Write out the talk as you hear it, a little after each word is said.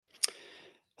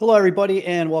Hello, everybody,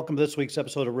 and welcome to this week's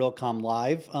episode of Realcomm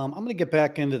Live. I'm going to get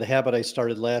back into the habit I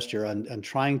started last year on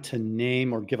trying to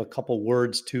name or give a couple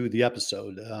words to the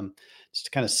episode, just to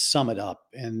kind of sum it up.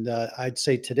 And I'd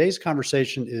say today's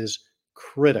conversation is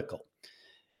critical.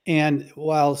 And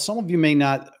while some of you may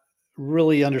not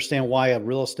really understand why a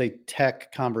real estate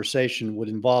tech conversation would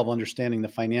involve understanding the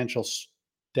financial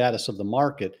status of the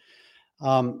market,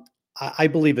 um, I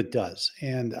believe it does.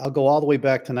 And I'll go all the way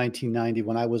back to 1990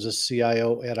 when I was a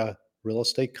CIO at a real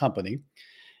estate company.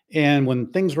 And when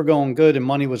things were going good and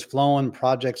money was flowing,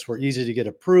 projects were easy to get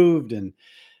approved and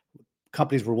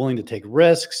companies were willing to take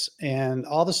risks. And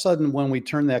all of a sudden, when we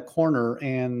turned that corner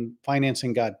and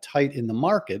financing got tight in the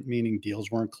market, meaning deals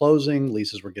weren't closing,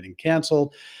 leases were getting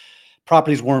canceled,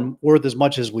 properties weren't worth as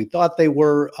much as we thought they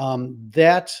were,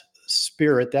 that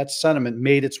spirit, that sentiment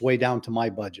made its way down to my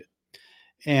budget.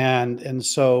 And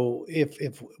so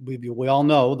if we all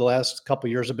know the last couple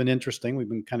of years have been interesting. We've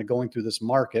been kind of going through this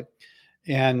market,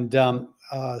 and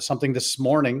something this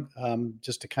morning,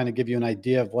 just to kind of give you an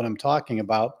idea of what I'm talking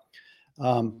about.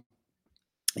 Um,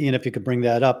 Ian, if you could bring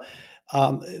that up,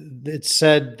 um, it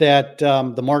said that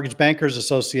the Mortgage Bankers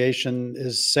Association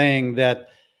is saying that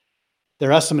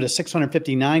their estimate is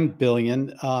 659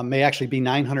 billion, may actually be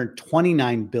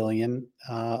 929 billion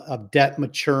of debt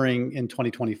maturing in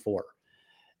 2024.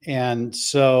 And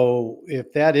so,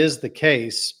 if that is the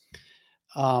case,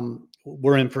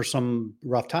 we're in for some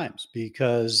rough times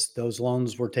because those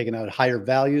loans were taken out at higher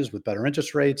values with better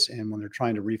interest rates. And when they're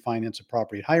trying to refinance a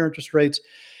property at higher interest rates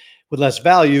with less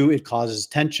value, it causes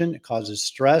tension, it causes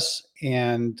stress,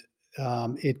 and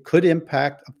it could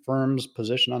impact a firm's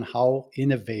position on how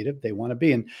innovative they want to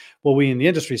be. And what we in the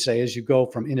industry say is you go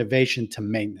from innovation to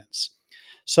maintenance.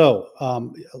 So,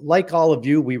 like all of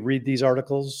you, we read these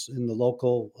articles in the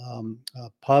local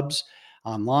pubs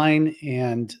online,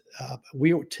 and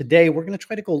today we're going to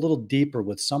try to go a little deeper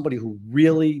with somebody who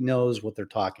really knows what they're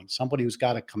talking. Somebody who's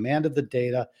got a command of the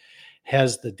data,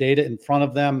 has the data in front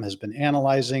of them, has been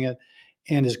analyzing it,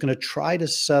 and is going to try to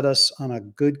set us on a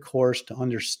good course to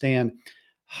understand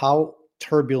how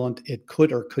turbulent it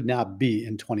could or could not be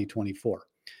in 2024.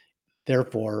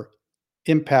 Therefore,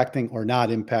 impacting or not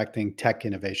impacting tech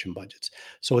innovation budgets.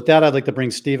 So with that, I'd like to bring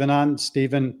Stephen on.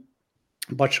 Stephen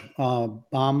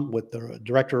Buschbom with the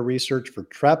Director of Research for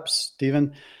Trepp.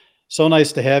 Stephen, so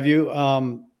nice to have you.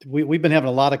 We've been having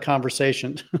a lot of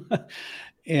conversation.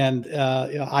 And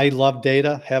I love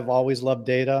data, have always loved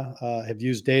data, have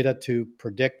used data to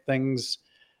predict things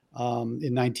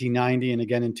in 1990 and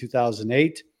again in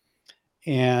 2008.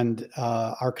 And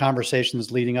our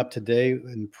conversations leading up today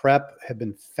in prep have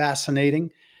been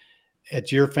fascinating.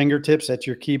 At your fingertips, at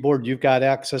your keyboard, you've got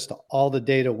access to all the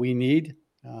data we need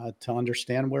to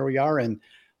understand where we are. And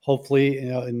hopefully,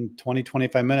 in 20,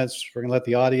 25 minutes, we're going to let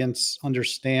the audience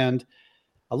understand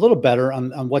a little better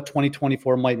on what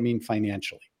 2024 might mean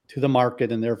financially to the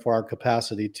market and therefore our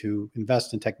capacity to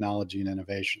invest in technology and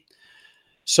innovation.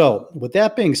 So with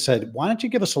that being said, why don't you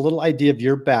give us a little idea of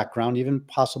your background, even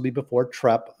possibly before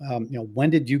Trepp?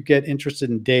 When did you get interested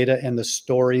in data and the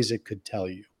stories it could tell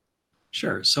you?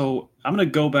 Sure. So I'm going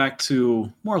to go back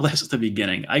to more or less at the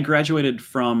beginning. I graduated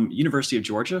from University of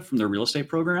Georgia from their real estate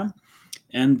program,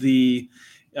 and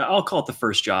I'll call it the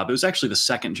first job. It was actually the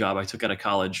second job I took out of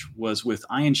college was with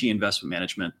ING Investment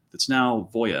Management. That's now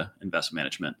Voya Investment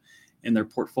Management in their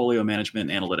portfolio management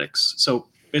and analytics. So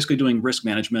basically doing risk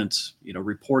management,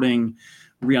 reporting,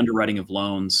 re-underwriting of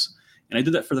loans. And I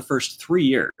did that for the first 3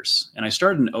 years. And I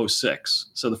started in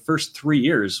 2006. So the first 3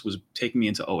 years was taking me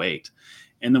into 2008.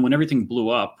 And then when everything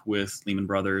blew up with Lehman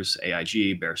Brothers,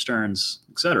 AIG, Bear Stearns,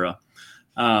 et cetera,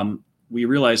 we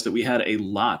realized that we had a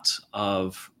lot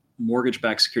of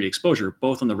mortgage-backed security exposure,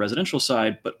 both on the residential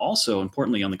side, but also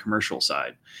importantly on the commercial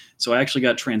side. So I actually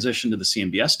got transitioned to the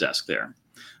CMBS desk there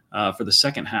for the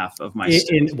second half of my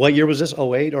stint. In what year was this?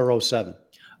 08 or 07?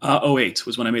 2008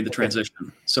 was when I made the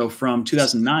transition. So from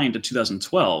 2009 to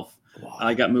 2012, Wow.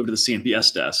 I got moved to the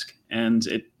CMBS desk. And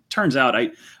it turns out I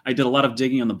did a lot of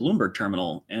digging on the Bloomberg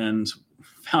terminal and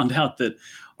found out that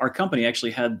our company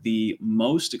actually had the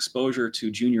most exposure to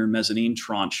junior mezzanine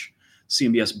tranche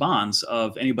CMBS bonds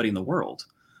of anybody in the world.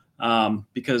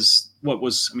 Because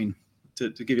to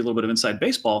give you a little bit of inside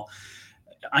baseball,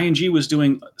 ING was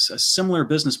doing a similar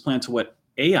business plan to what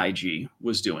AIG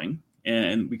was doing.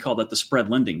 And we call that the spread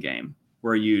lending game,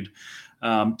 where you'd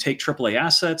take AAA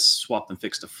assets, swap them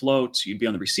fixed to float. You'd be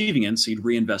on the receiving end, so you'd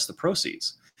reinvest the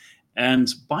proceeds. And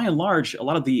by and large, a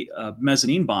lot of the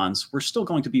mezzanine bonds were still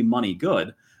going to be money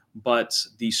good, but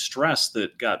the stress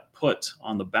that got put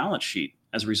on the balance sheet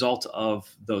as a result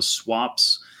of those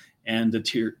swaps and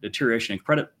deterioration in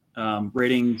credit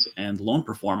ratings and loan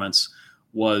performance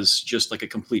was just like a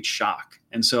complete shock.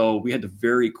 And so we had to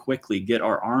very quickly get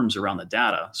our arms around the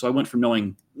data. So I went from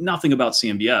knowing nothing about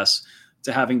CMBS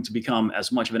to having to become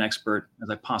as much of an expert as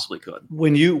I possibly could.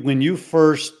 When you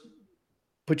first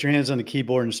put your hands on the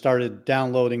keyboard and started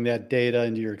downloading that data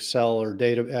into your Excel or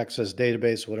data access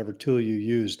database, whatever tool you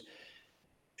used,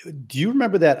 do you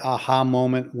remember that aha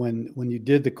moment when you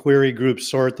did the query group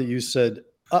sort that you said,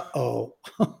 "Uh-oh"?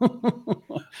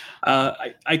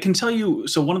 I can tell you,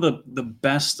 so one of the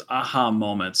best aha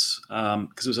moments,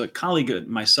 because it was a colleague of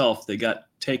myself that got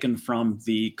taken from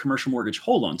the commercial mortgage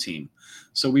whole loan team.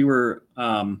 So we were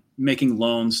making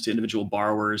loans to individual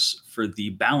borrowers for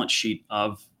the balance sheet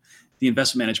of the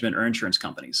investment management or insurance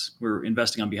companies. We were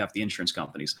investing on behalf of the insurance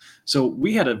companies. So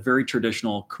we had a very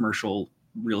traditional commercial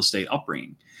real estate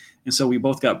upbringing. And so we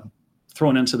both got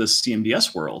thrown into the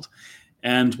CMBS world.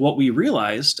 And what we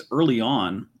realized early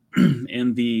on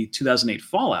in the 2008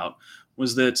 fallout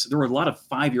was that there were a lot of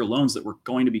 5-year loans that were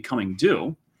going to be coming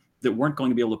due that weren't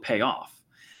going to be able to pay off.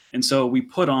 And so we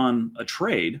put on a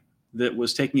trade that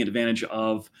was taking advantage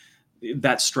of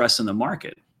that stress in the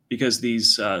market, because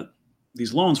these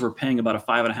loans were paying about a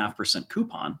 5.5%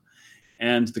 coupon,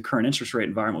 and the current interest rate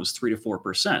environment was 3 to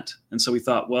 4%. And so we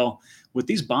thought, well, with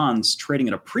these bonds trading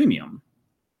at a premium,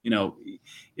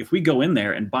 if we go in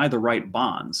there and buy the right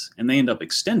bonds and they end up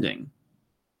extending,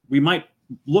 we might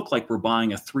look like we're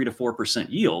buying a 3 to 4%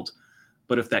 yield.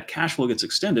 But if that cash flow gets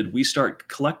extended, we start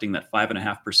collecting that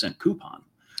 5.5% coupon.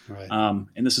 Right.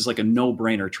 And this is like a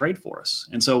no-brainer trade for us.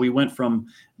 And so we went from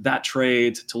that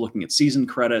trade to looking at seasoned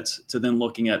credit to then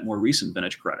looking at more recent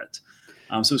vintage credit.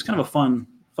 So it was kind of a fun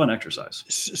exercise.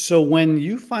 So when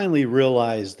you finally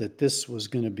realized that this was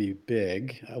going to be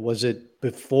big, was it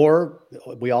before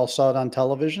we all saw it on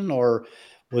television, or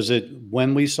was it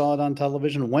when we saw it on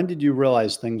television? When did you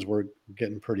realize things were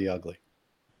getting pretty ugly?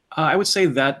 I would say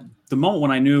that the moment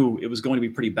when I knew it was going to be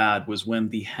pretty bad was when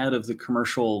the head of the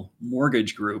commercial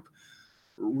mortgage group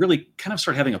really kind of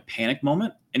started having a panic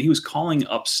moment. And he was calling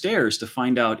upstairs to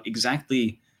find out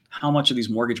exactly how much of these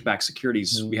mortgage-backed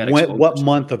securities we had exposure What to.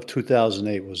 month of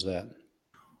 2008 was that?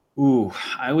 Ooh,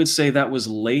 I would say that was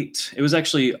late. It was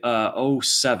actually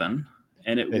 07,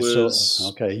 and it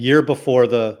was a year before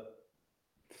the.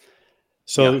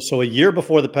 So a year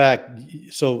before the pack.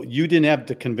 So you didn't have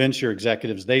to convince your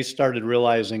executives; they started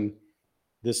realizing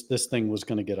this thing was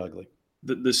going to get ugly.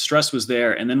 The stress was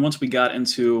there, and then once we got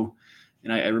into,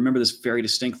 and I remember this very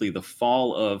distinctly, the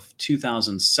fall of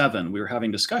 2007, we were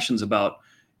having discussions about,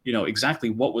 exactly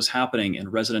what was happening in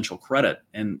residential credit,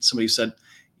 and somebody said,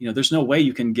 there's no way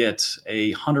you can get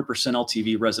a 100%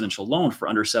 LTV residential loan for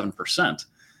under 7%.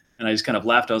 And I just kind of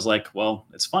laughed. I was like, well,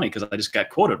 it's funny because I just got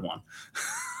quoted one.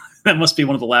 That must be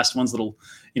one of the last ones that'll,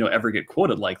 ever get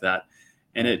quoted like that.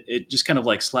 And it just kind of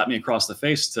like slapped me across the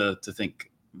face to think,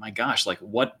 my gosh, like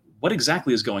what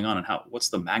exactly is going on and what's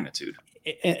the magnitude?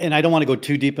 And I don't want to go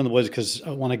too deep in the woods because I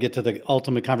want to get to the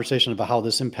ultimate conversation about how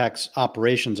this impacts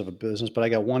operations of a business. But I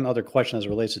got one other question as it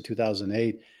relates to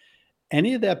 2008.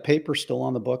 Any of that paper still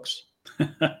on the books?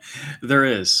 There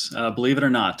is, believe it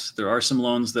or not, there are some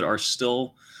loans that are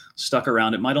still stuck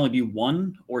around. It might only be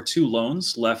 1 or 2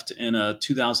 loans left in a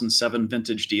 2007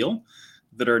 vintage deal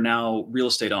that are now real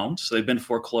estate owned. So they've been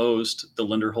foreclosed. The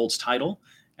lender holds title,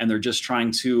 and they're just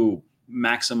trying to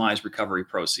maximize recovery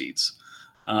proceeds.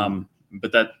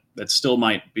 But that still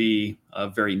might be a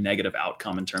very negative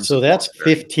outcome in terms of. So that's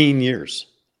 15 years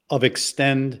of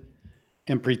extend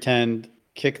and pretend,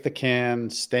 kick the can,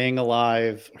 staying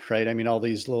alive, right? I mean, all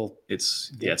these little. It's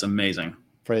amazing.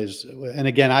 Phrase. And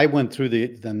again, I went through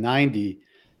the 90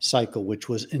 cycle, which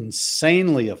was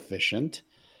insanely efficient.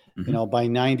 Mm-hmm. By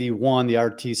 91, the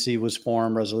RTC was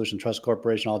formed, Resolution Trust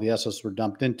Corporation, all the assets were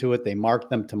dumped into it. They marked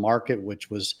them to market, which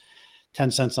was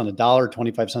 10 cents on a dollar,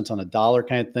 25 cents on a dollar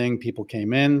kind of thing. People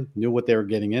came in, knew what they were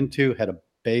getting into, had a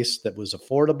base that was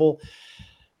affordable,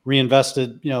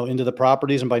 reinvested, into the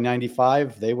properties. And by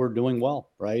 95, they were doing well.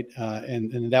 Right.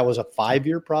 And that was a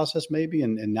 5-year process maybe.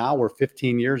 And now we're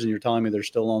 15 years and you're telling me there's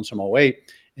still loans from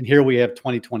 08. And here we have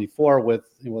 2024 with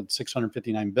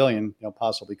 659 billion,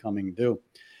 possibly coming due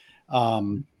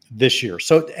this year.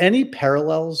 So any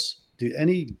parallels,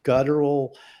 any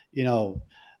guttural,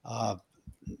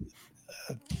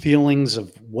 feelings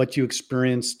of what you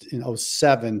experienced in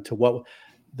 07 to what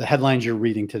the headlines you're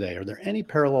reading today? Are there any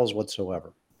parallels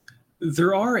whatsoever?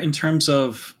 There are, in terms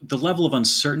of the level of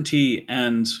uncertainty,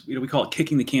 and we call it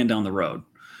kicking the can down the road.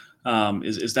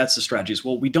 Is that's the strategy? Is,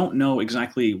 well, we don't know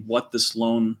exactly what this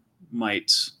loan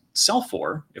might sell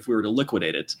for if we were to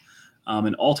liquidate it,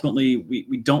 and ultimately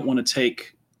we don't want to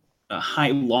take a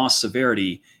high loss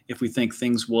severity if we think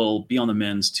things will be on the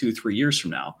mends 2-3 years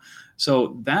from now.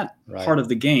 So that part of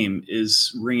the game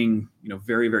is ringing,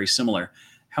 very, very similar.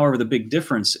 However, the big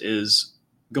difference is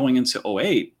going into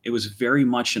 '08, it was very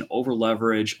much an over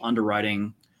leverage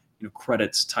underwriting,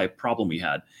 credits type problem we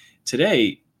had.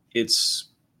 Today, it's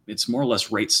more or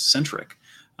less rates centric.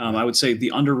 I would say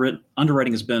the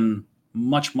underwriting has been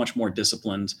much, much more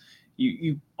disciplined.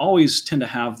 You always tend to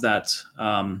have that,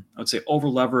 I would say, over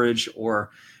leverage or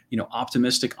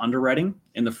optimistic underwriting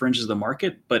in the fringes of the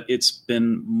market, but it's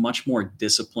been much more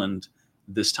disciplined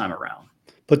this time around.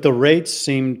 But the rates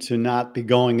seem to not be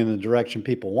going in the direction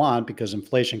people want because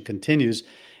inflation continues,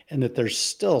 and that there's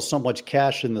still so much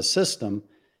cash in the system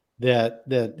that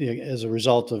as a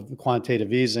result of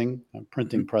quantitative easing,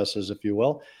 printing presses, if you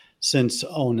will, since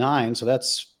 '09. So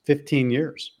that's 15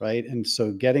 years, right? And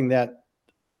so getting that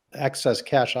excess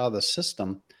cash out of the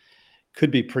system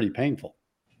could be pretty painful.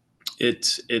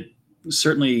 It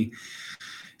certainly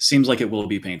seems like it will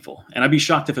be painful, and I'd be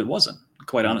shocked if it wasn't,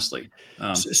 quite honestly.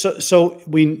 So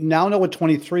we now know what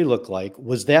 23 looked like.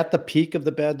 Was that the peak of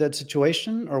the bad debt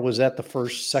situation, or was that the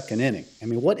second inning? I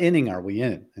mean, what inning are we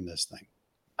in this thing?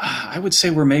 I would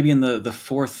say we're maybe in the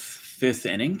fourth, fifth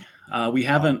inning. We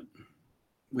haven't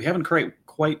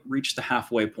quite reached the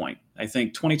halfway point. I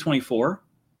think 2024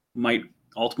 might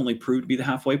ultimately prove to be the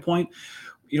halfway point.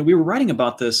 We were writing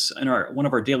about this in one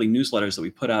of our daily newsletters that we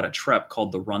put out at Trepp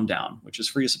called The Rundown, which is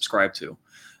free to subscribe to.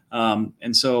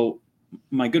 And so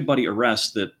my good buddy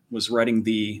Arrest, that was writing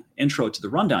the intro to The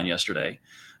Rundown yesterday,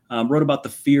 wrote about the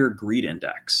fear greed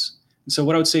index. And so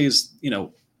what I would say is,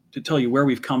 to tell you where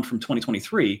we've come from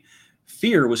 2023,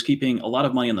 fear was keeping a lot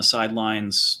of money on the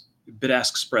sidelines.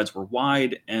 Bid-ask spreads were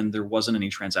wide, and there wasn't any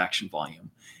transaction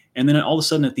volume. And then all of a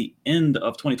sudden, at the end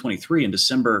of 2023, in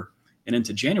December and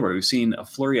into January, we've seen a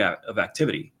flurry of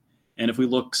activity. And if we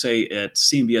look, say, at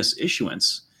CMBS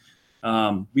issuance,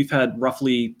 we've had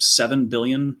roughly a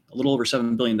little over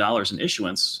 $7 billion in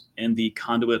issuance in the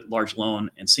conduit, large loan,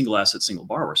 and single asset, single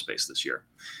borrower space this year.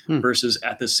 Versus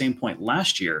at the same point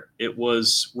last year, it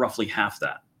was roughly half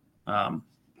that.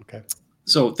 Okay.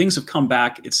 So things have come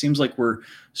back. It seems like we're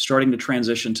starting to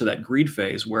transition to that greed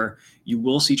phase where you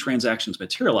will see transactions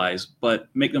materialize, but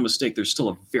make no mistake, there's still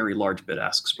a very large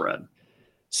bid-ask spread.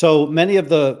 So many of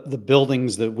the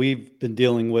buildings that we've been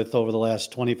dealing with over the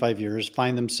last 25 years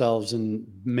find themselves in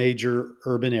major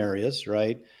urban areas,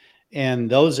 right? And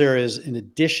those areas, in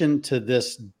addition to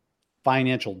this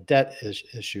financial debt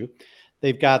issue,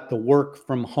 they've got the work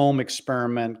from home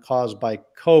experiment caused by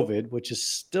COVID, which is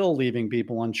still leaving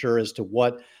people unsure as to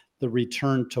what the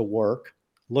return to work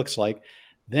looks like.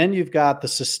 Then you've got the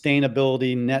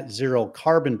sustainability net zero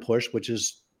carbon push, which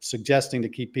is suggesting to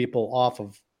keep people off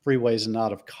of freeways and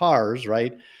out of cars,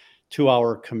 right?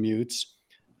 2-hour commutes.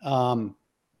 And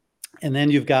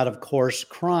then you've got, of course,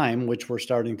 crime, which we're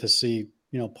starting to see,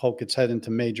 poke its head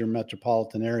into major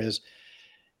metropolitan areas.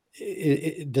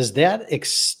 Does that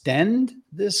extend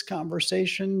this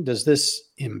conversation? Does this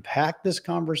impact this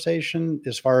conversation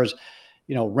as far as,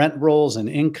 rent rolls and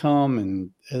income, and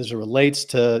as it relates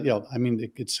to,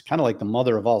 it's kind of like the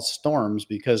mother of all storms,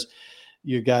 because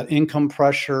you've got income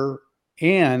pressure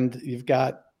and you've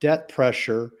got debt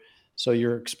pressure. So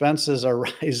your expenses are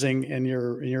rising and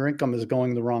your income is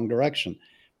going the wrong direction.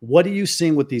 What are you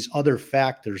seeing with these other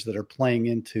factors that are playing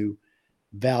into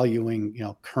valuing,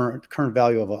 current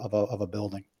value of a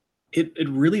building? It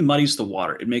really muddies the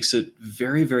water. It makes it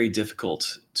very, very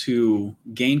difficult to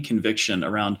gain conviction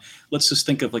around. Let's just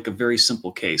think of like a very simple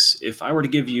case. If I were to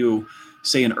give you,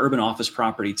 say, an urban office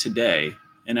property today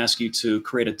and ask you to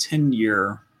create a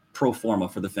 10-year pro forma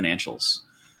for the financials,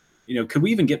 could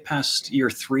we even get past year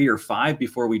 3 or 5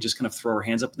 before we just kind of throw our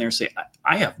hands up in there and say,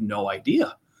 I have no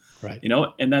idea, right?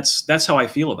 And that's how I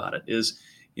feel about it is,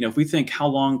 if we think how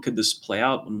long could this play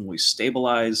out when we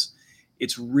stabilize,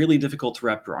 it's really difficult to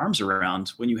wrap your arms around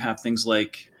when you have things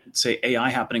like, say, AI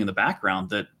happening in the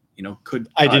background that, could.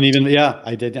 I didn't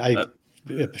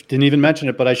even mention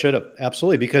it, but I should have.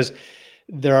 Absolutely. Because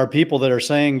there are people that are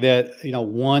saying that,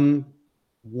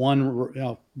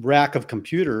 one rack of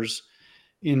computers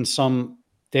in some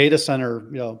data center,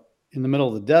 in the middle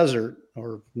of the desert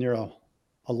or near a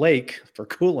lake for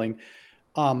cooling,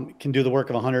 can do the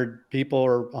work of 100 people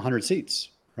or 100 seats,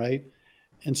 right?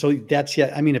 And so that's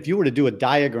if you were to do a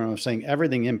diagram of saying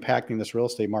everything impacting this real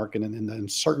estate market and the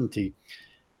uncertainty,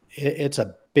 it's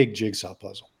a big jigsaw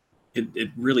puzzle. It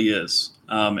really is.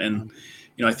 And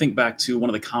I think back to one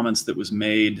of the comments that was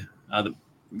made,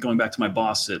 going back to my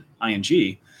boss at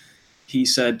ING. He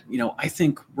said, I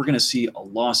think we're going to see a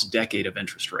lost decade of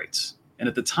interest rates. And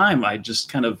at the time, I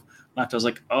just kind of laughed. I was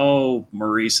like, oh,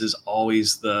 Maurice is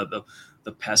always the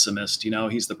pessimist.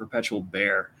 He's the perpetual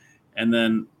bear. And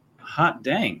then, hot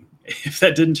dang, if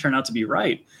that didn't turn out to be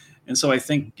right. And so I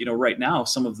think, right now,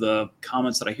 some of the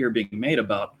comments that I hear being made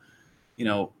about,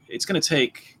 it's going to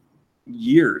take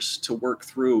years to work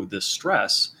through this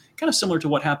stress, kind of similar to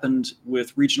what happened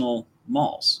with regional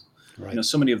malls. Right.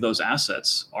 So many of those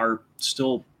assets are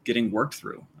still getting worked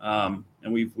through, and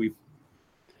we've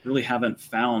really haven't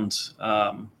found.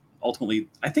 Ultimately,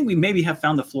 I think we maybe have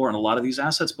found the floor on a lot of these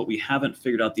assets, but we haven't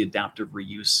figured out the adaptive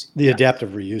reuse The yet.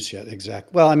 adaptive reuse yet,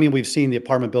 exactly. Well, I mean, we've seen the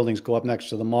apartment buildings go up next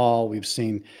to the mall. We've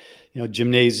seen,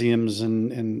 gymnasiums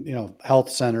and health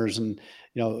centers and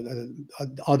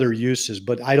other uses,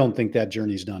 but I don't think that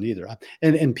journey's done either.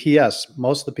 And P.S.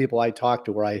 Most of the people I talk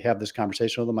to, where I have this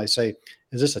conversation with them, I say,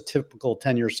 "Is this a typical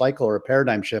 10-year cycle or a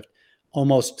paradigm shift?"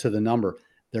 Almost to the number,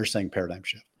 they're saying paradigm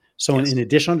shift. So, Yes. in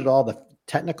addition to all the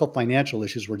technical financial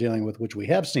issues we're dealing with, which we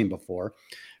have seen before,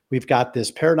 we've got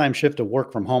this paradigm shift of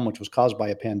work from home, which was caused by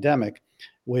a pandemic,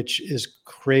 which is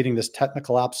creating this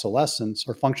technical obsolescence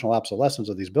or functional obsolescence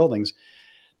of these buildings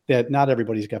that not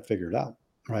everybody's got figured out,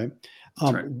 right?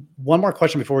 That's right. One more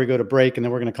question before we go to break, and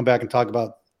then we're going to come back and talk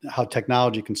about how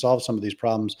technology can solve some of these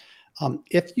problems.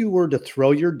 If you were to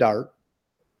throw your dart,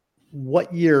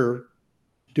 what year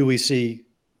do we see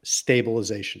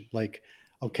stabilization? Like,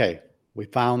 okay, we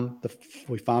found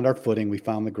our footing, we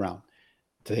found the ground.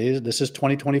 This is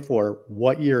 2024.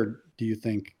 What year do you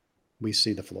think we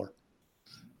see the floor?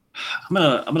 I'm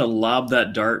gonna lob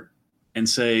that dart and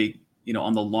say,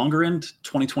 on the longer end,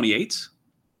 2028,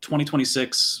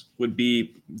 2026 would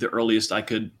be the earliest I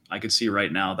could see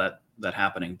right now that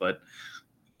happening, but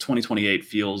 2028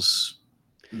 feels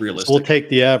So we'll realistic. take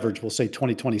the average. We'll say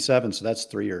 2027. So that's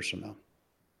 3 years from now.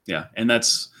 Yeah, and that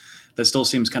still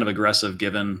seems kind of aggressive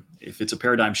given if it's a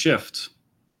paradigm shift.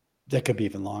 That could be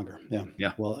even longer. Yeah.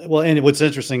 Yeah. Well, and what's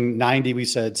interesting, 90, we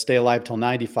said stay alive till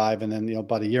 95. And then,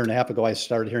 about a year and a half ago, I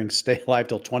started hearing stay alive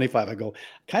till 25. I go,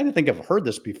 kind of think I've heard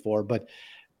this before, but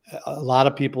a lot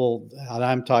of people that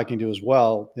I'm talking to as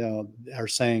well, are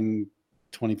saying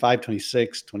 25,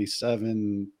 26,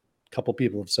 27. A couple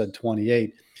people have said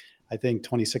 28. I think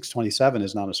 26, 27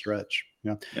 is not a stretch.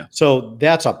 Yeah. So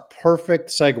that's a perfect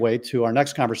segue to our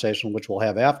next conversation, which we'll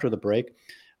have after the break.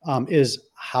 Is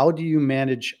how do you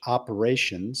manage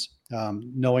operations,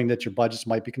 knowing that your budgets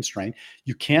might be constrained?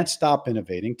 You can't stop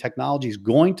innovating. Technology is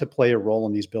going to play a role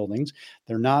in these buildings.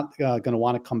 They're not going to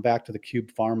want to come back to the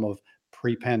cube farm of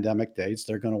pre-pandemic days.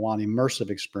 They're going to want immersive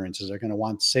experiences. They're going to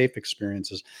want safe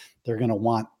experiences. They're going to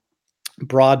want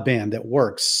broadband that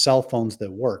works, cell phones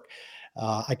that work.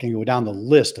 I can go down the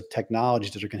list of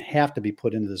technologies that are going to have to be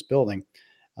put into this building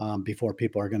before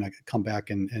people are going to come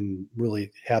back and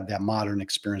really have that modern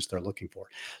experience they're looking for.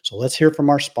 So let's hear from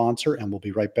our sponsor, and we'll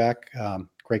be right back.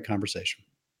 Great conversation.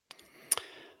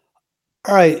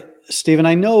 All right, Stephen,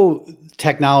 I know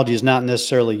technology is not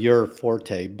necessarily your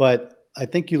forte, but I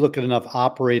think you look at enough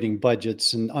operating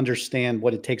budgets and understand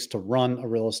what it takes to run a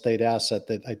real estate asset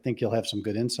that I think you'll have some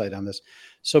good insight on this.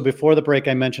 So before the break,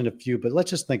 I mentioned a few, but let's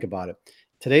just think about it.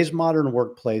 Today's modern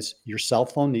workplace, your cell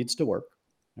phone needs to work.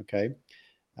 Okay.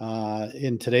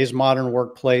 In today's modern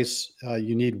workplace,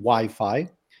 you need Wi-Fi.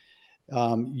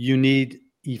 You need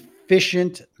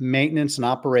efficient maintenance and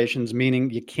operations, meaning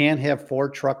you can't have 4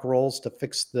 truck rolls to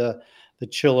fix the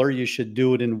chiller. You should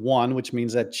do it in one, which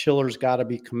means that chiller's got to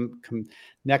be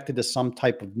connected to some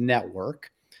type of network.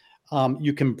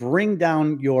 You can bring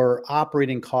down your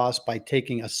operating costs by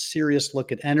taking a serious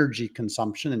look at energy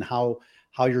consumption and how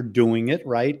you're doing it,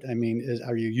 right? I mean,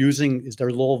 is there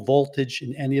low voltage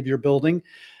in any of your building?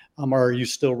 Or are you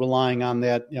still relying on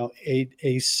that,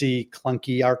 AC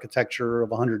clunky architecture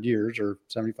of 100 years or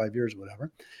 75 years,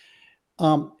 whatever?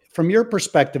 From your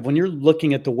perspective, when you're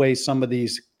looking at the way some of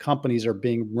these companies are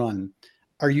being run,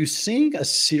 are you seeing a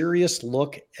serious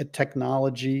look at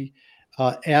technology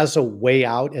as a way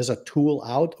out, as a tool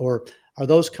out, or are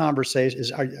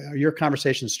your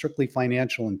conversations strictly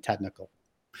financial and technical?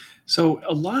 So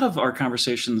a lot of our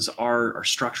conversations are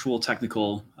structural,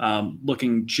 technical,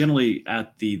 looking generally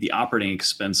at the operating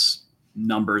expense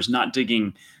numbers, not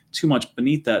digging too much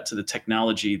beneath that to the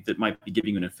technology that might be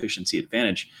giving you an efficiency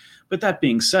advantage. But that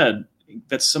being said,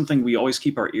 that's something we always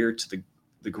keep our ear to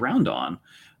the ground on,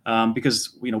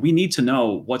 because we need to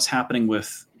know what's happening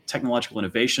with technological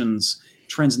innovations,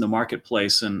 trends in the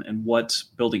marketplace, and what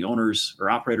building owners or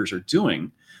operators are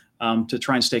doing to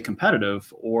try and stay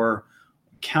competitive or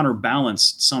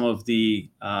counterbalance some of the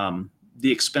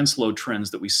expense load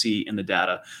trends that we see in the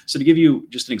data. So to give you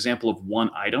just an example of one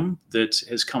item that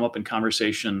has come up in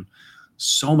conversation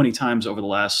so many times over the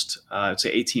last, I'd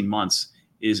say 18 months,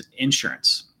 is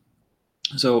insurance.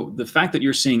 So the fact that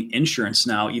you're seeing insurance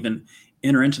now even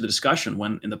enter into the discussion,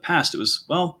 when in the past it was,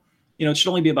 well, it should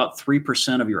only be about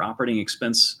 3% of your operating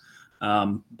expense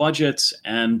budgets,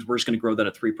 and we're just going to grow that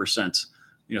at 3%.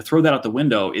 Throw that out the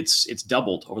window. It's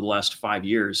doubled over the last 5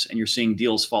 years, and you're seeing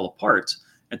deals fall apart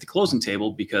at the closing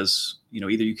table because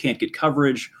either you can't get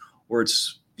coverage, or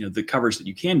it's the coverage that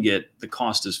you can get, the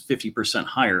cost is 50%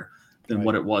 higher than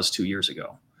what it was 2 years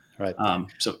ago. Right.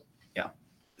 So yeah.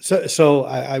 So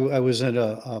I was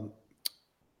in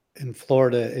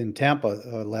Florida, in Tampa,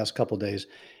 last couple of days,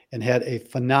 and had a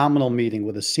phenomenal meeting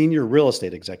with a senior real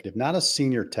estate executive, not a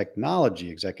senior technology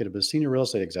executive, but a senior real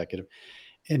estate executive.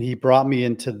 And he brought me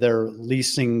into their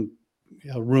leasing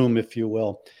room, if you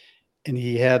will. And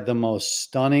he had the most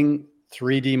stunning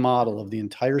 3D model of the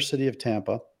entire city of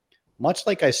Tampa, much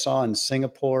like I saw in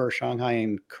Singapore, Shanghai,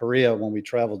 and Korea when we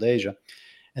traveled Asia.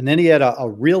 And then he had a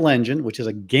Real Engine, which is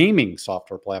a gaming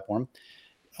software platform,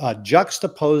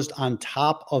 juxtaposed on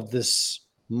top of this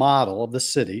model of the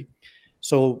city.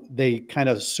 So they kind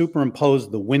of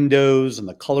superimposed the windows and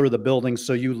the color of the building.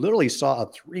 So you literally saw a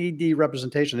 3D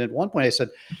representation. At one point I said,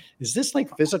 is this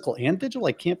like physical and digital?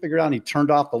 I can't figure it out. And he turned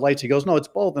off the lights. He goes, no, it's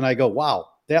both. And I go, wow,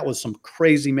 that was some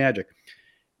crazy magic.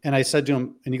 And I said to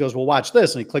him, and he goes, well, watch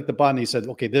this. And he clicked the button. He said,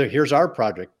 okay, here's our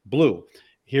project, blue.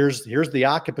 Here's the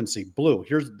occupancy, blue.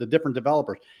 Here's the different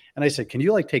developers. And I said, can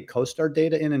you like take CoStar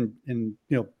data in and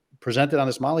present it on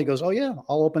this model? He goes, oh yeah,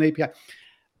 I'll open API.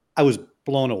 I was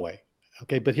blown away.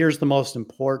 Okay, but here's the most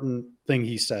important thing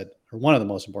he said, or one of the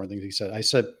most important things he said. I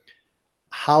said,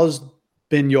 how's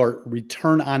been your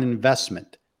return on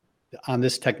investment on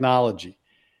this technology?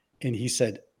 And he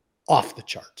said, off the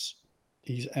charts.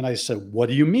 And I said, what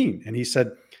do you mean? And he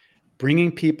said,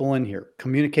 bringing people in here,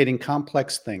 communicating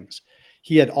complex things.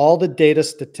 He had all the data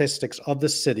statistics of the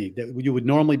city that you would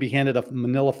normally be handed a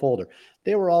manila folder.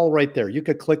 They were all right there. You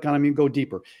could click on them and go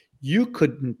deeper. You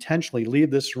could intentionally leave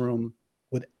this room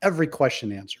with every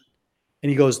question answered. And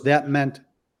he goes, that meant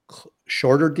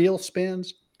shorter deal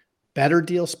spans, better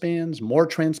deal spans, more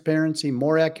transparency,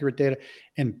 more accurate data.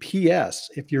 And PS,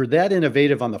 if you're that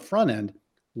innovative on the front end,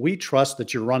 we trust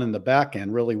that you're running the back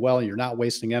end really well. You're not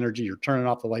wasting energy. You're turning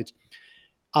off the lights.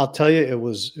 I'll tell you, it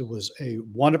was a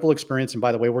wonderful experience. And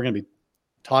by the way, we're going to be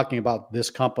talking about this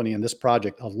company and this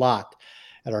project a lot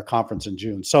at our conference in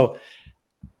June. So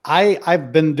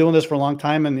I've been doing this for a long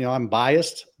time, and I'm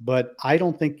biased, but I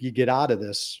don't think you get out of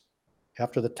this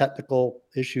after the technical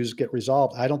issues get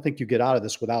resolved. I don't think you get out of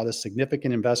this without a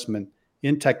significant investment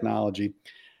in technology.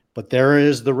 But there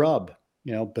is the rub,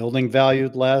 building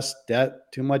valued less,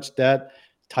 debt, too much debt,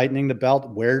 tightening the belt.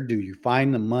 Where do you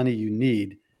find the money you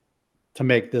need to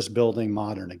make this building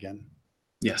modern again?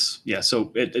 Yes. Yeah.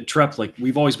 So at Trepp,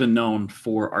 we've always been known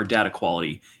for our data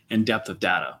quality and depth of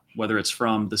data, whether it's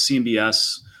from the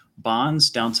CMBS bonds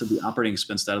down to the operating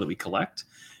expense data that we collect.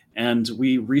 And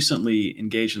we recently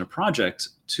engaged in a project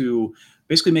to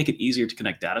basically make it easier to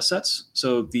connect data sets.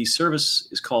 So the service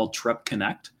is called Trepp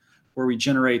Connect, where we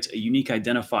generate a unique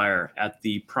identifier at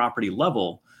the property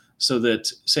level so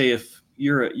that, say, if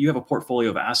you have a portfolio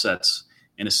of assets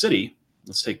in a city,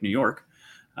 let's take New York,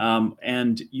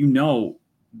 and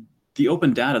the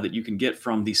open data that you can get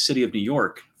from the city of New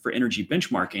York for energy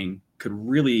benchmarking could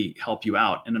really help you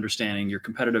out in understanding your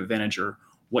competitive advantage or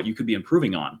what you could be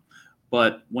improving on.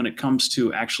 But when it comes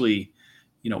to actually,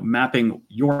 mapping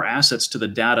your assets to the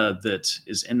data that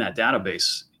is in that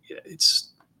database,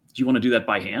 do you want to do that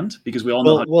by hand? Because we all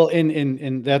know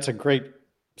and that's a great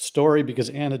story, because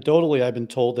anecdotally, I've been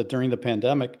told that during the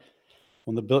pandemic,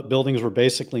 when the buildings were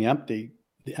basically empty,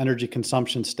 the energy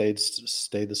consumption stayed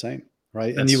the same.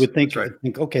 Right. And you would think,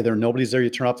 okay, nobody's there. You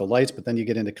turn off the lights, but then you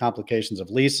get into complications of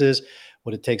leases,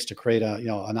 what it takes to create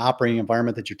an operating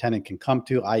environment that your tenant can come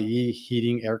to, i.e.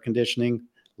 heating, air conditioning,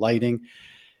 lighting.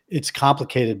 It's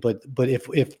complicated, but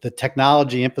if the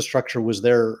technology infrastructure was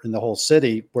there in the whole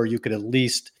city, where you could at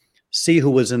least see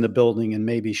who was in the building and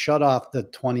maybe shut off the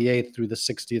 28th through the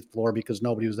 60th floor because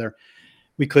nobody was there,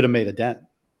 we could have made a dent.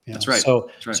 That's right. So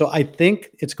I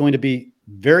think it's going to be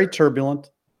very turbulent.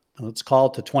 Let's call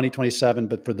it to 2027.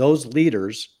 But for those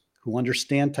leaders who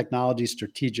understand technology's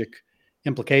strategic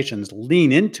implications,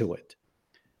 lean into it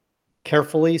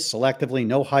carefully, selectively,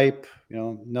 no hype,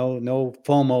 no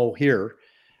FOMO here.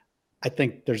 I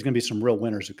think there's going to be some real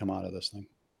winners who come out of this thing.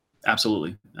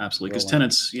 Absolutely. Because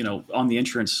tenants, on the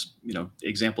insurance,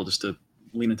 example, just to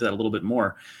lean into that a little bit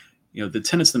more, the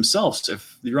tenants themselves,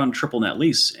 if you're on a triple net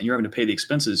lease and you're having to pay the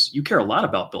expenses, you care a lot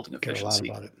about building efficiency.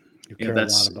 Care a lot about it. You care a lot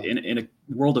that's about in a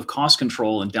world of cost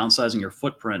control and downsizing your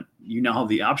footprint. You now have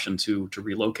the option to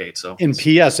relocate. So, in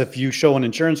PS, if you show an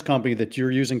insurance company that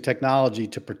you're using technology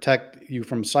to protect you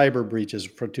from cyber breaches,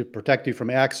 to protect you from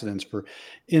accidents, for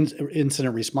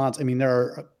incident response, I mean, there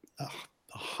are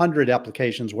 100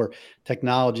 applications where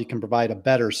technology can provide a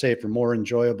better, safer, more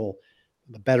enjoyable,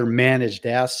 a better managed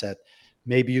asset.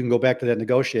 Maybe you can go back to that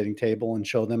negotiating table and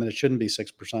show them that it shouldn't be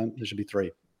 6%, it should be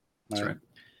 3%. that's right.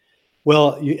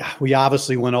 Well, we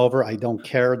obviously went over. I don't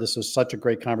care. This was such a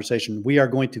great conversation. We are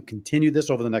going to continue this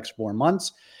over the next 4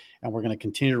 months, and we're going to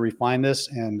continue to refine this.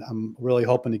 And I'm really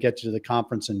hoping to get you to the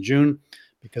conference in June,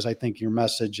 because I think your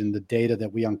message and the data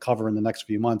that we uncover in the next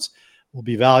few months will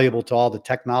be valuable to all the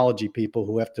technology people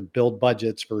who have to build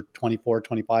budgets for 24,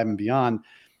 25 and beyond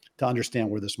to understand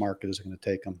where this market is going to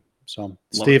take them. So,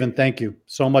 Stephen, thank you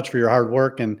so much for your hard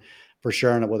work and for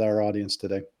sharing it with our audience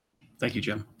today. Thank you,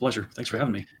 Jim. Pleasure. Thanks for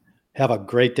having me. Have a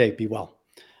great day. Be well.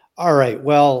 All right.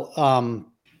 Well,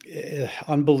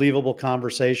 unbelievable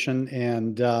conversation.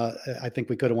 And I think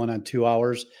we could have went on 2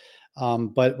 hours.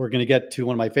 But we're going to get to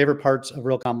one of my favorite parts of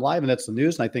Realcomm Live, and that's the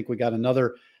news. And I think we got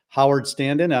another Howard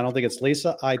stand-in. I don't think it's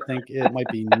Lisa. I think it might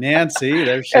be Nancy.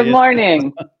 There she is. Good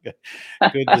morning.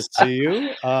 Good to see you.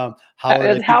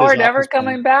 Howard, is Howard ever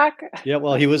coming back? Yeah,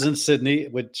 well, he was in Sydney,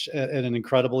 which at an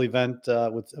incredible event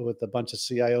with a bunch of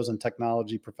CIOs and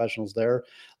technology professionals there.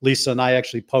 Lisa and I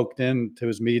actually poked into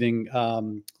his meeting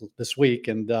this week,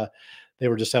 and they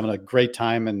were just having a great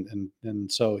time. And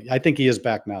so I think he is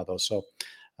back now, though. So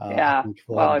yeah,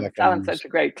 well, it's having such a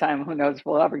great time. Who knows if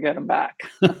we'll ever get him back.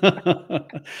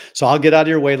 So I'll get out of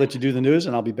your way, let you do the news,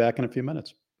 and I'll be back in a few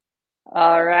minutes.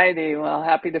 All righty. Well,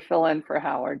 happy to fill in for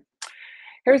Howard.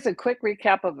 Here's a quick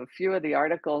recap of a few of the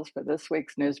articles for this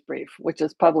week's news brief, which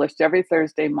is published every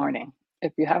Thursday morning.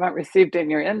 If you haven't received it in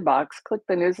your inbox, click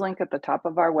the news link at the top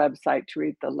of our website to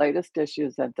read the latest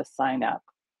issues and to sign up.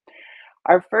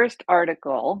 Our first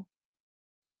article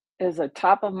is a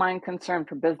top-of-mind concern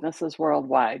for businesses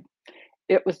worldwide.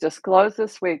 It was disclosed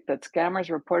this week that scammers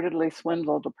reportedly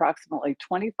swindled approximately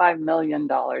 $25 million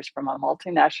from a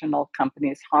multinational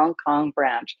company's Hong Kong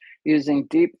branch using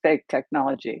deepfake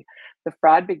technology. The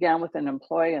fraud began with an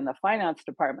employee in the finance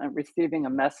department receiving a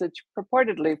message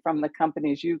purportedly from the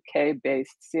company's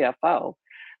UK-based CFO,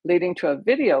 leading to a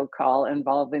video call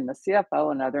involving the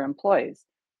CFO and other employees,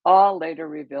 all later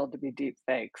revealed to be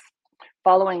deepfakes.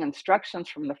 Following instructions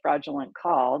from the fraudulent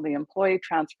call, the employee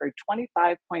transferred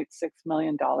 $25.6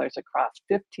 million across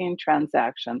 15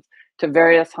 transactions to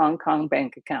various Hong Kong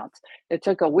bank accounts. It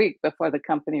took a week before the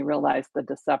company realized the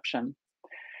deception.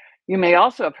 You may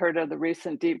also have heard of the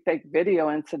recent deepfake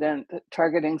video incident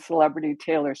targeting celebrity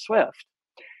Taylor Swift.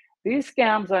 These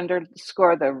scams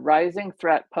underscore the rising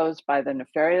threat posed by the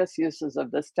nefarious uses of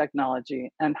this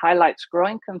technology and highlights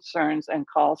growing concerns and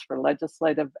calls for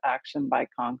legislative action by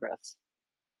Congress.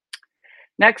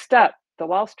 Next up, the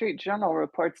Wall Street Journal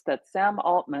reports that Sam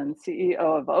Altman, CEO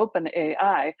of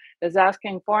OpenAI, is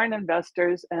asking foreign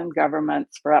investors and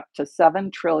governments for up to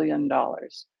 $7 trillion.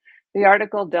 The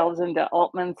article delves into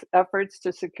Altman's efforts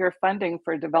to secure funding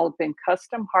for developing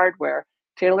custom hardware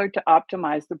tailored to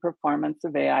optimize the performance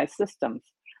of AI systems.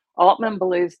 Altman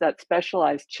believes that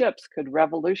specialized chips could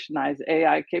revolutionize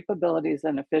AI capabilities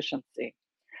and efficiency.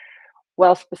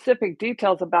 While specific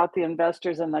details about the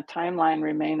investors and the timeline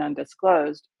remain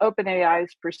undisclosed,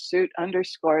 OpenAI's pursuit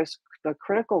underscores the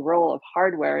critical role of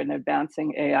hardware in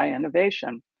advancing AI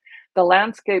innovation. The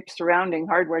landscape surrounding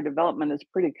hardware development is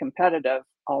pretty competitive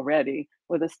already,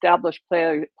 with established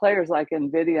players like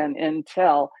NVIDIA and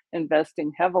Intel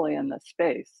investing heavily in this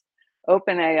space.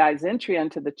 OpenAI's entry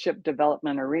into the chip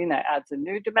development arena adds a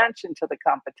new dimension to the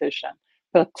competition,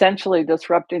 potentially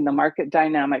disrupting the market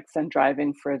dynamics and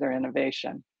driving further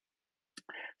innovation.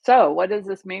 So, what does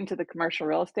this mean to the commercial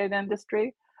real estate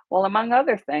industry? Well, among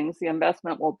other things, the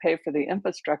investment will pay for the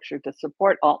infrastructure to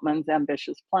support Altman's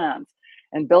ambitious plans,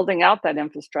 and building out that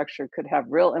infrastructure could have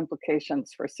real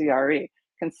implications for CRE,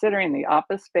 considering the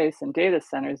office space and data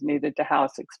centers needed to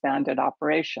house expanded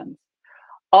operations.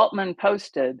 Altman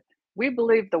posted, "We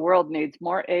believe the world needs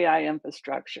more AI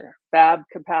infrastructure, fab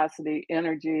capacity,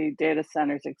 energy, data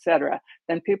centers, etc.,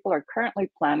 than people are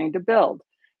currently planning to build.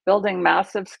 Building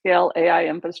massive scale AI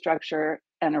infrastructure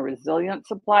and a resilient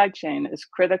supply chain is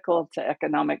critical to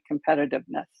economic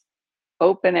competitiveness.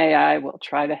 OpenAI will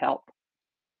try to help."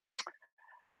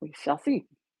 We shall see.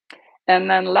 And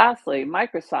then lastly,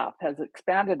 Microsoft has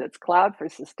expanded its cloud for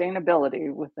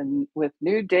sustainability with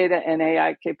new data and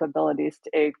AI capabilities to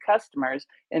aid customers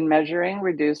in measuring,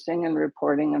 reducing, and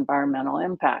reporting environmental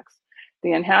impacts.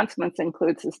 The enhancements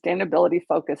include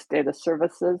sustainability-focused data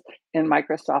services in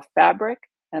Microsoft Fabric,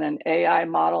 and an AI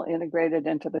model integrated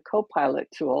into the Copilot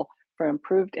tool for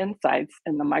improved insights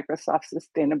in the Microsoft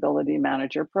Sustainability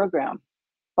Manager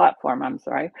platform.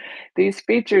 These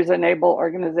features enable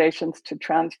organizations to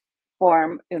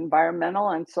transform environmental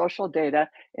and social data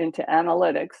into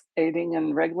analytics, aiding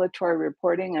in regulatory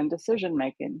reporting and decision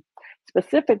making.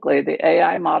 Specifically, the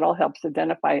AI model helps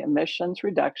identify emissions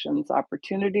reductions,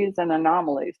 opportunities, and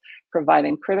anomalies,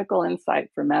 providing critical insight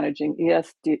for managing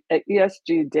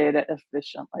ESG data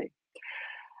efficiently.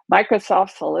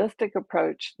 Microsoft's holistic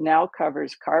approach now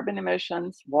covers carbon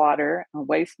emissions, water, and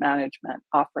waste management,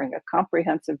 offering a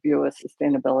comprehensive view of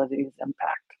sustainability's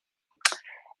impact.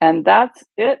 And that's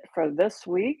it for this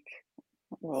week.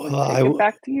 We'll take it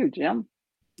back to you, Jim.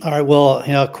 All right.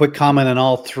 Well, quick comment on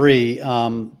all three.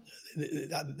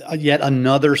 Yet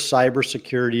another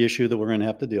cybersecurity issue that we're going to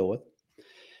have to deal with.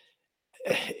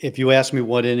 If you ask me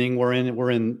what inning we're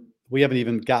in, we haven't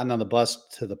even gotten on the bus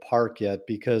to the park yet,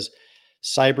 because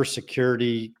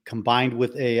cybersecurity combined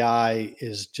with AI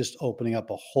is just opening up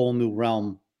a whole new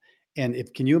realm. And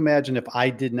can you imagine if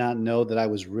I did not know that I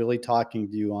was really talking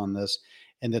to you on this,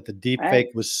 and that the deep fake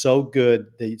was so good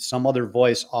that some other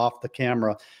voice off the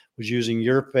camera was using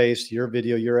your face, your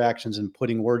video, your actions, and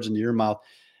putting words into your mouth.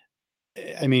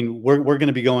 I mean, we're going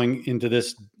to be going into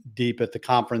this deep at the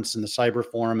conference and the cyber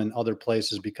forum and other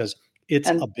places, because it's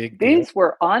a big deal. These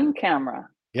were on camera,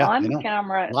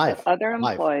 live, with other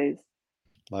employees.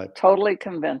 Live. Totally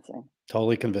convincing.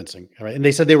 Totally convincing. All right. And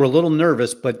they said they were a little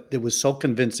nervous, but it was so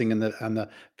convincing on the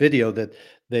video that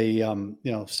they,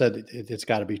 said it's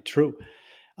got to be true.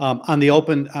 On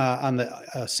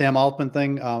the Sam Altman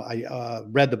thing, I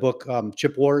read the book,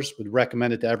 Chip Wars. Would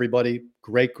recommend it to everybody.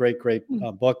 Great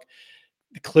book.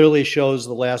 It clearly shows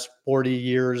the last 40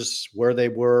 years, where they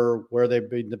were, where they've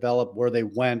been developed, where they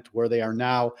went, where they are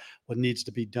now, what needs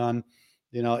to be done.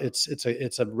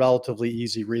 It's a relatively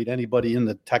easy read. Anybody in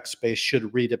the tech space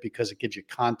should read it, because it gives you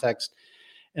context.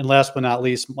 And last but not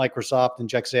least, Microsoft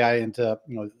injects AI into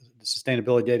the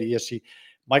sustainability data, ESG.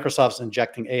 Microsoft's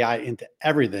injecting AI into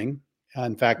everything.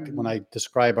 In fact, when I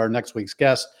describe our next week's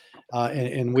guest,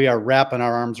 and we are wrapping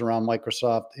our arms around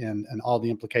Microsoft and all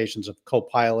the implications of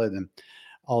Copilot and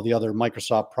all the other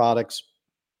Microsoft products,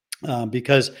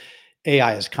 because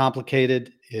AI is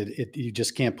complicated. You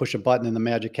just can't push a button and the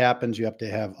magic happens. You have to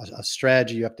have a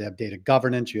strategy. You have to have data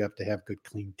governance. You have to have good,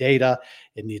 clean data.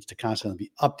 It needs to constantly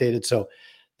be updated. So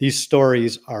these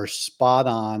stories are spot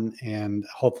on, and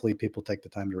hopefully people take the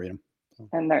time to read them.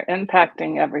 And they're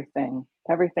impacting everything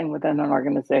within an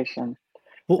organization.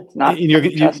 Well, it's not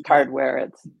just hardware,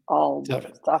 it's all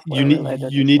software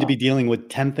related. You need to be dealing with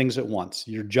 10 things at once.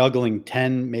 You're juggling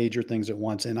 10 major things at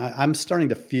once. And I'm starting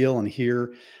to feel and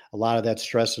hear a lot of that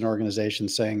stress in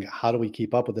organizations, saying, how do we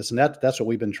keep up with this? And that's what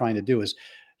we've been trying to do is,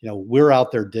 we're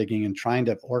out there digging and trying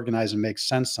to organize and make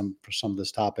sense for some of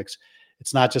these topics.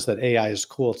 It's not just that AI is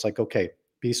cool. It's like, okay,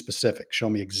 be specific. Show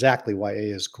me exactly why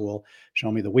AI is cool.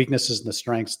 Show me the weaknesses and the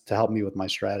strengths to help me with my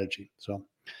strategy. So,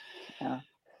 yeah.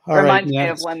 Reminds me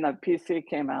of when the PC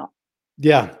came out.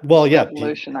 Yeah. Well, yeah.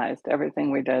 Revolutionized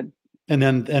everything we did. And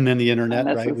then the internet,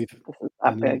 right? This is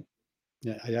that big.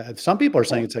 Yeah. Some people are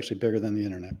saying it's actually bigger than the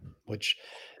internet, which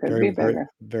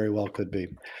very well could be.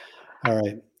 All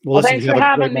right. Well, listen, thanks for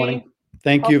having me.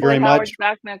 Thank you very much. Howard's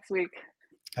back next week.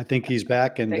 I think he's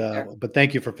back, but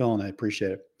thank you for filling. I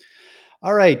appreciate it.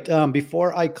 All right.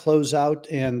 Before I close out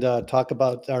and talk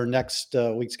about our next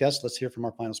week's guest, let's hear from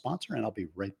our final sponsor, and I'll be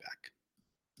right back.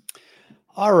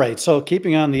 All right. So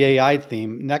keeping on the AI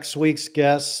theme, next week's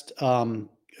guest,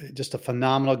 just a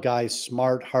phenomenal guy,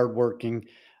 smart, hardworking,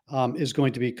 is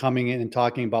going to be coming in and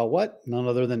talking about what? None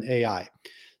other than AI.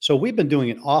 So we've been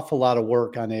doing an awful lot of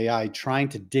work on AI, trying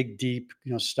to dig deep,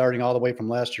 starting all the way from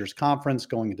last year's conference,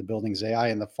 going into Buildings AI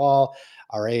in the fall,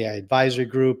 our AI advisory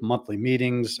group, monthly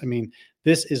meetings. I mean,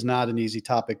 this is not an easy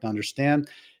topic to understand.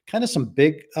 Kind of some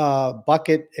big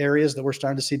bucket areas that we're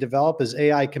starting to see develop is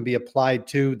AI can be applied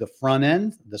to the front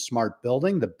end, the smart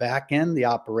building, the back end, the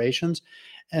operations,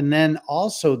 and then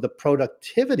also the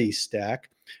productivity stack,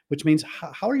 which means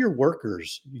how are your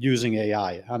workers using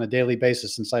AI on a daily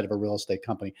basis inside of a real estate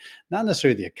company? Not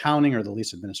necessarily the accounting or the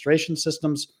lease administration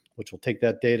systems, which will take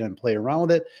that data and play around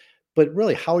with it, but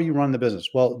really, how are you running the business?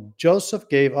 Well, Joseph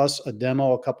gave us a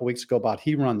demo a couple of weeks ago about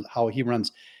how he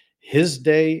runs his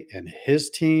day and his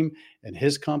team and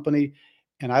his company.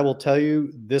 And I will tell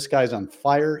you, this guy's on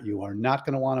fire. You are not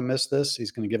going to want to miss this.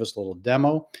 He's going to give us a little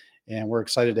demo, and we're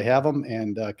excited to have him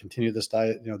and continue this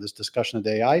this discussion of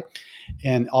AI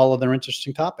and all other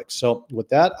interesting topics. So with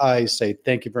that, I say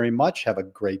thank you very much. Have a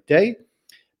great day.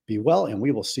 Be well, and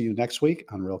we will see you next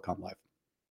week on Realcomm Live.